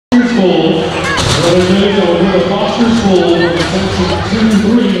Here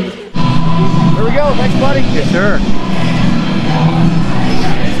we go, thanks buddy. Yes sir.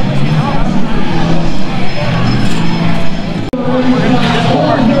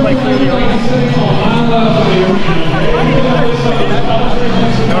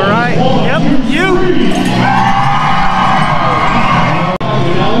 All right. Yep. You.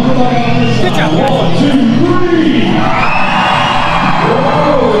 Good job. 1, 2, 3.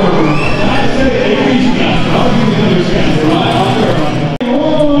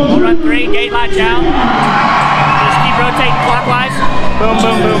 We'll run 3. Gate latch out. Just keep rotating clockwise. Boom,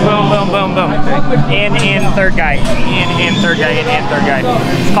 boom, boom, boom, boom, boom, boom. In, third guy. In, third guy. In, third guy.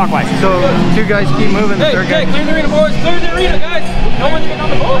 Just clockwise. So 2 guys keep moving. The third guy. Clear the arena, boys. Clear the arena, guys. No one's getting on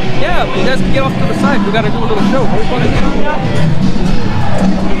the board. Yeah, but you guys can get off to the side. We got to do a little show.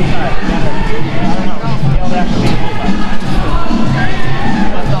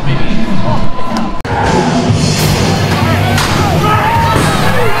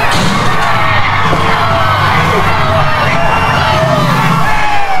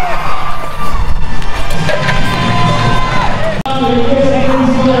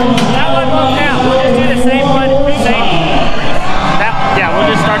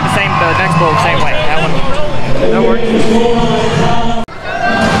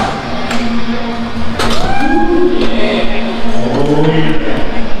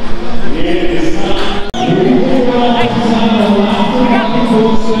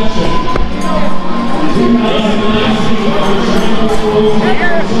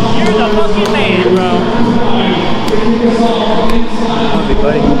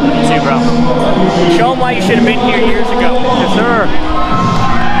 Show them why you should have been here years ago. Yes, sir.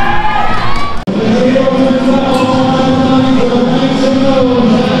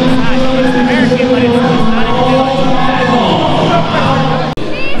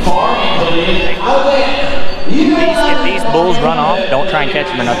 If these bulls run off, don't try and catch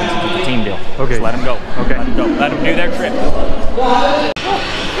them or nothing. It's a team deal. Okay. Just let them go. Okay. Let them go. Let them do their trip.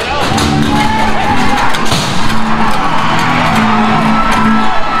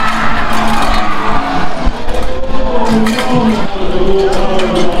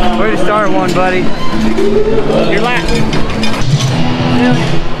 Way to start one, buddy. Your lap.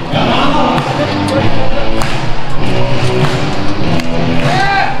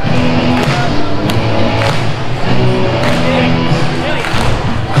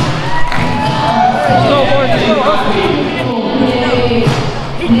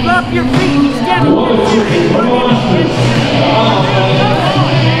 Drop your feet. He's standing there.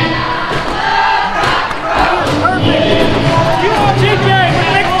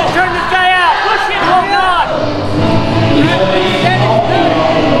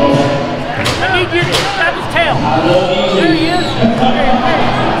 There he is.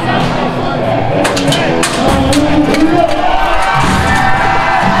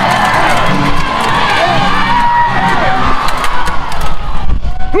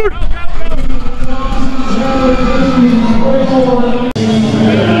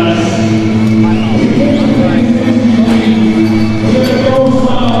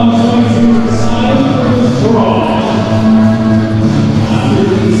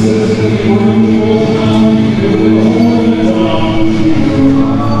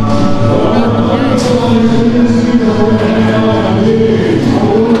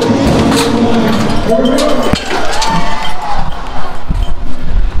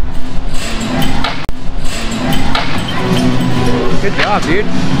 Good job, dude.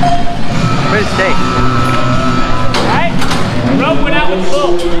 Way to stay. Alright, the rope went out with the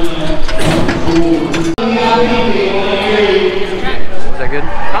bull. Was that good?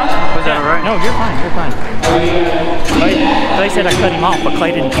 Huh? Was that alright? No, you're fine, you're fine. Clay said I cut him off, but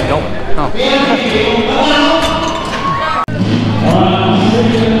Clay didn't keep going. Oh.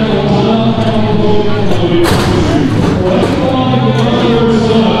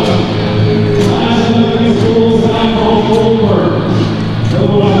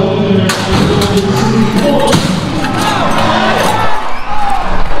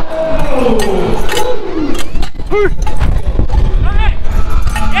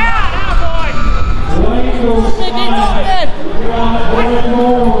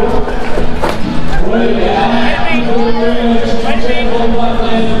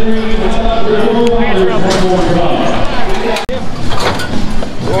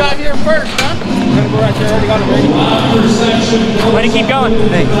 Way to keep going.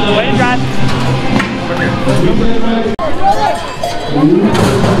 Thanks. Way to drive.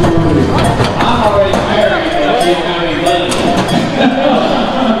 I'm already married. I don't have any money.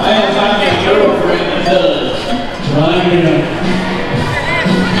 I have my girlfriend that does.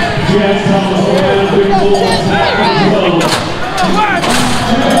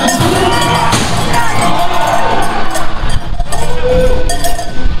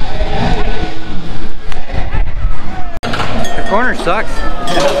 The corner sucks.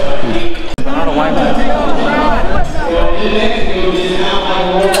 I don't know why.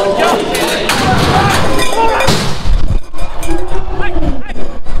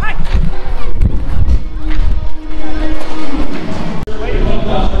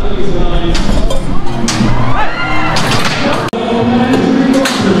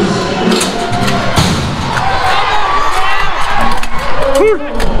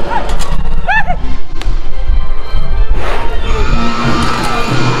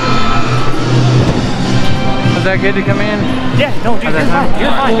 Was that good to come in? Yeah, no, dude, you're fine.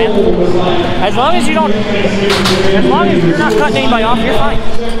 You're fine, man. As long as you don't, as long as you're not cutting anybody off, you're fine.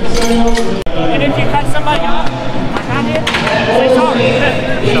 And if you cut somebody off, like I did, say sorry.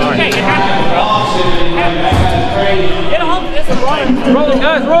 Okay, it happens. Get a hold of this and run it. Roll them,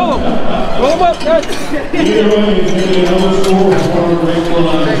 guys, roll them. Roll them up, guys.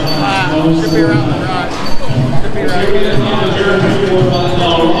 Should be around the rod. Should be right here.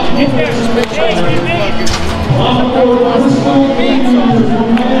 Get there. Get big.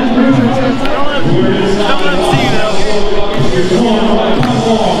 Don't let them see you though.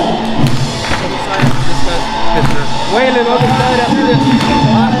 Whale it other side after this.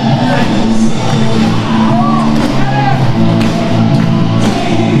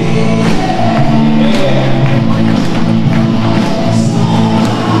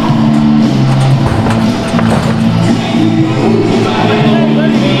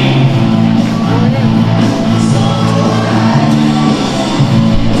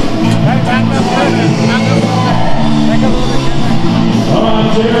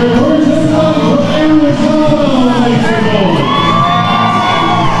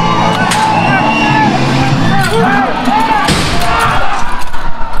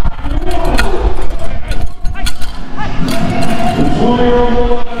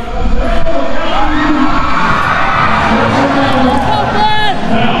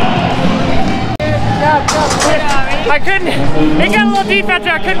 I couldn't, it got a little deep out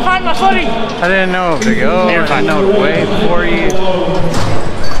there, I couldn't find my footing. I didn't know if to go. I didn't know to wait for you.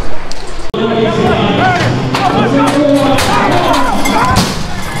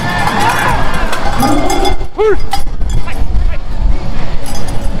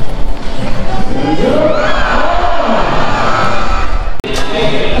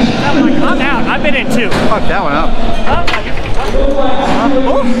 I'm out, I've been in two. Fuck that one up.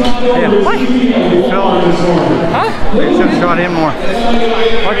 Yeah. What? Huh? They should have shot him more.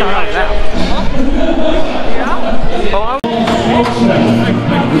 What the hell is that? Oh,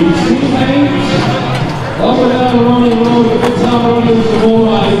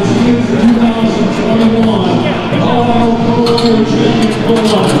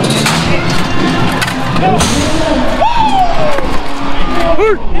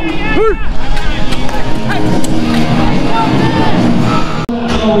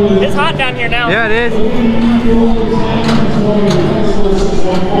 It's hot down here now. yeah, it is.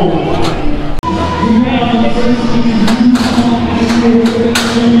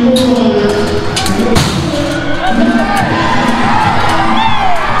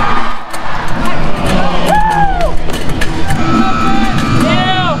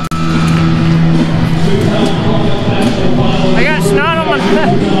 I got snot on my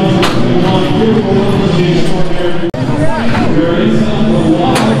neck.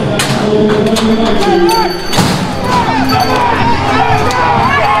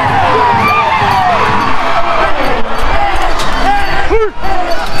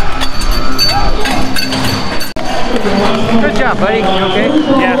 Good job, buddy. You okay?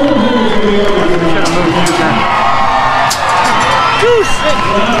 Yeah. Should have moved you there.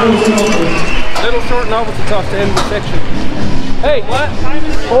 Little short novel to toss to end the section. Hey, what?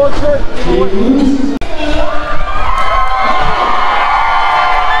 Forward short.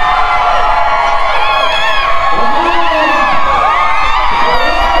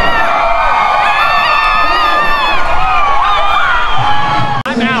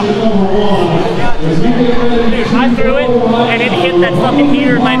 I'm out. Dude, I threw it and it hit that fucking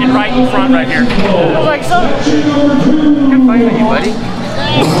heater and landed right in front right here. I was like, son. Good fight with you, buddy.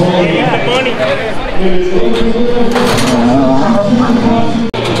 Yeah, the money.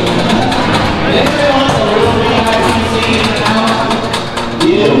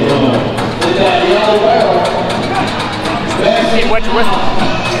 Hey, what's your whistle?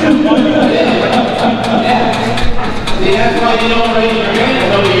 See, that's why you don't raise your hand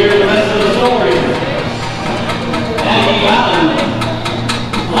until you hear the rest of the story. And you got it.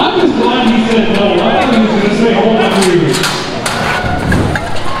 I'm just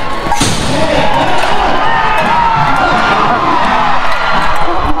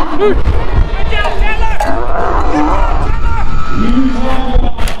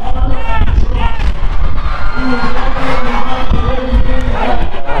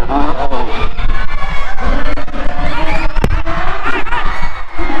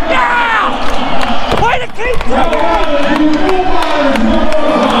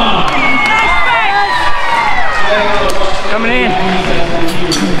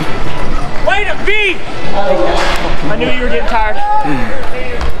knew you were getting tired.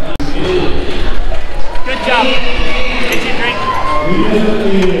 Good job. Get you a drink.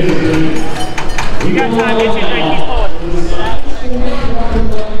 You got time, get you a drink. He's pulling.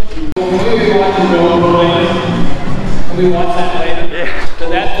 Can we watch that later? Yeah. So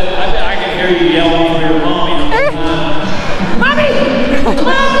that's the, I can hear you yelling for your mommy. Mommy!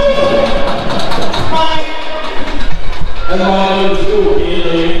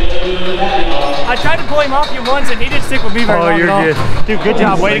 I tried to pull him off you once and he didn't stick with me very long. Oh, you're good. Dude, good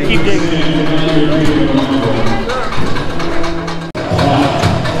job. Way to keep digging.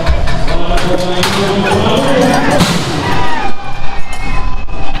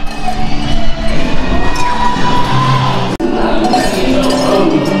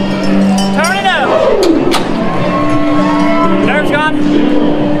 Turn it up. Nerves gone?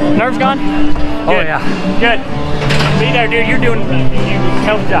 Nerves gone? Oh, yeah. Good. Be there, dude. You're doing a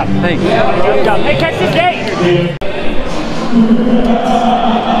hell of a job. Thanks. Good job. Hey, catch this gate.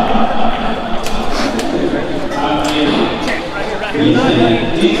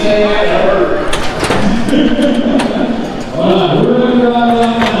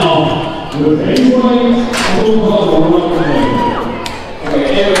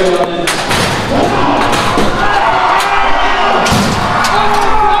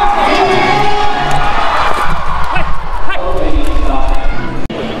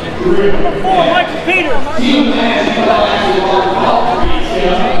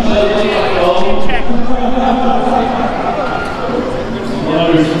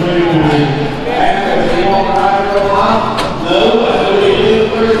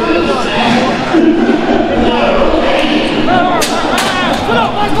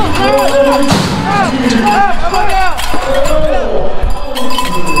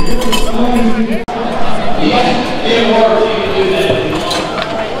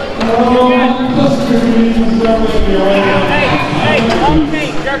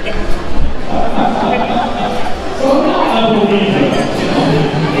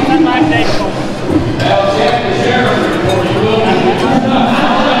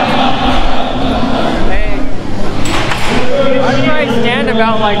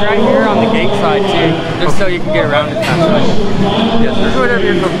 About like right here on the gate side too, just so you can get around it faster. Yes, there's whatever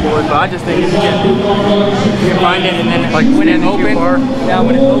you're comfortable with, but I just think you can find it and then like when it opens, yeah,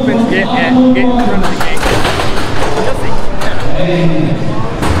 when it opens, get in front of the gate. You'll see.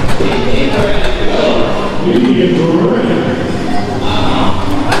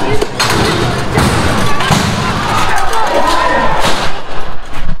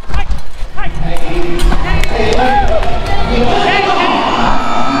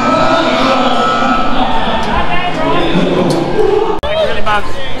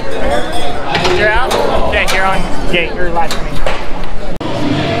 You're out? Okay, you're on gate. You're live for me.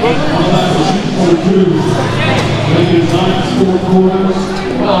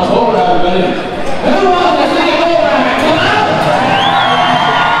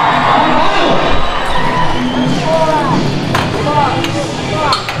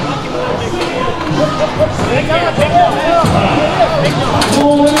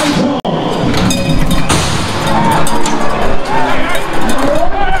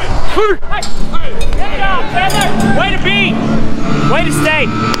 Way to be! Way to stay!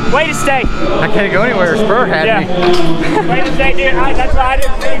 Way to stay! I can't go anywhere. Spur had me. Way to stay, dude. That's why I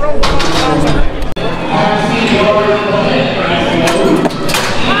didn't see.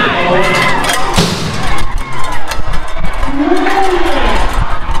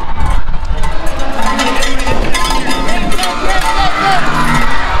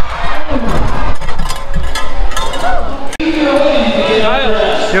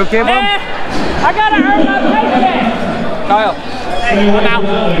 You okay, Bob? I gotta earn my paycheck! Kyle, Hey, I'm out.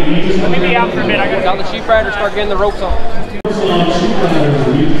 Let me be out for a bit. I gotta tell the sheep rider start getting the ropes on.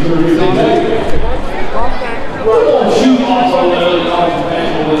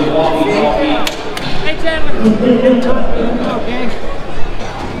 Hey, Chandler. Okay.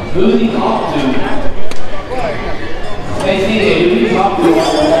 Who did he talk to? Hey, see, who did he talk to?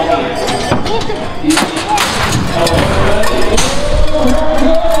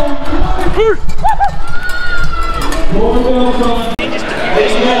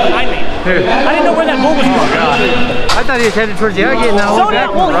 I didn't know where that bull was going. I thought he was headed towards the outgate and the whole back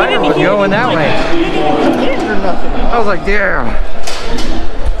rider was going that way. I was like, damn.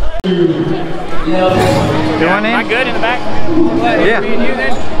 You want in? Am I good in the back? Yeah. Me and you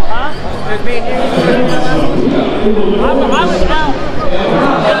then? Huh? There's me and you. I was out.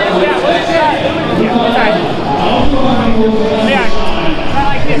 Yeah, what is that? Yeah, that's right. Yeah, I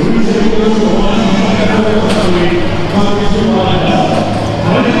like this.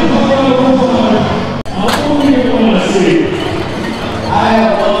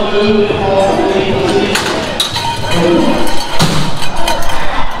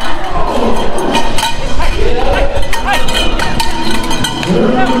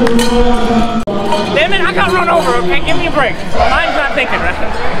 I got run over, okay? Give me a break. Mine's not thinking, right?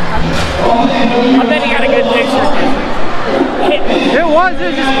 I bet he got a good picture. Hit me. It was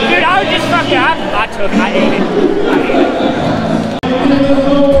just... Dude, I was just fucking, I took it, I ate it. I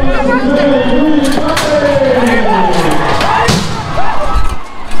ate it.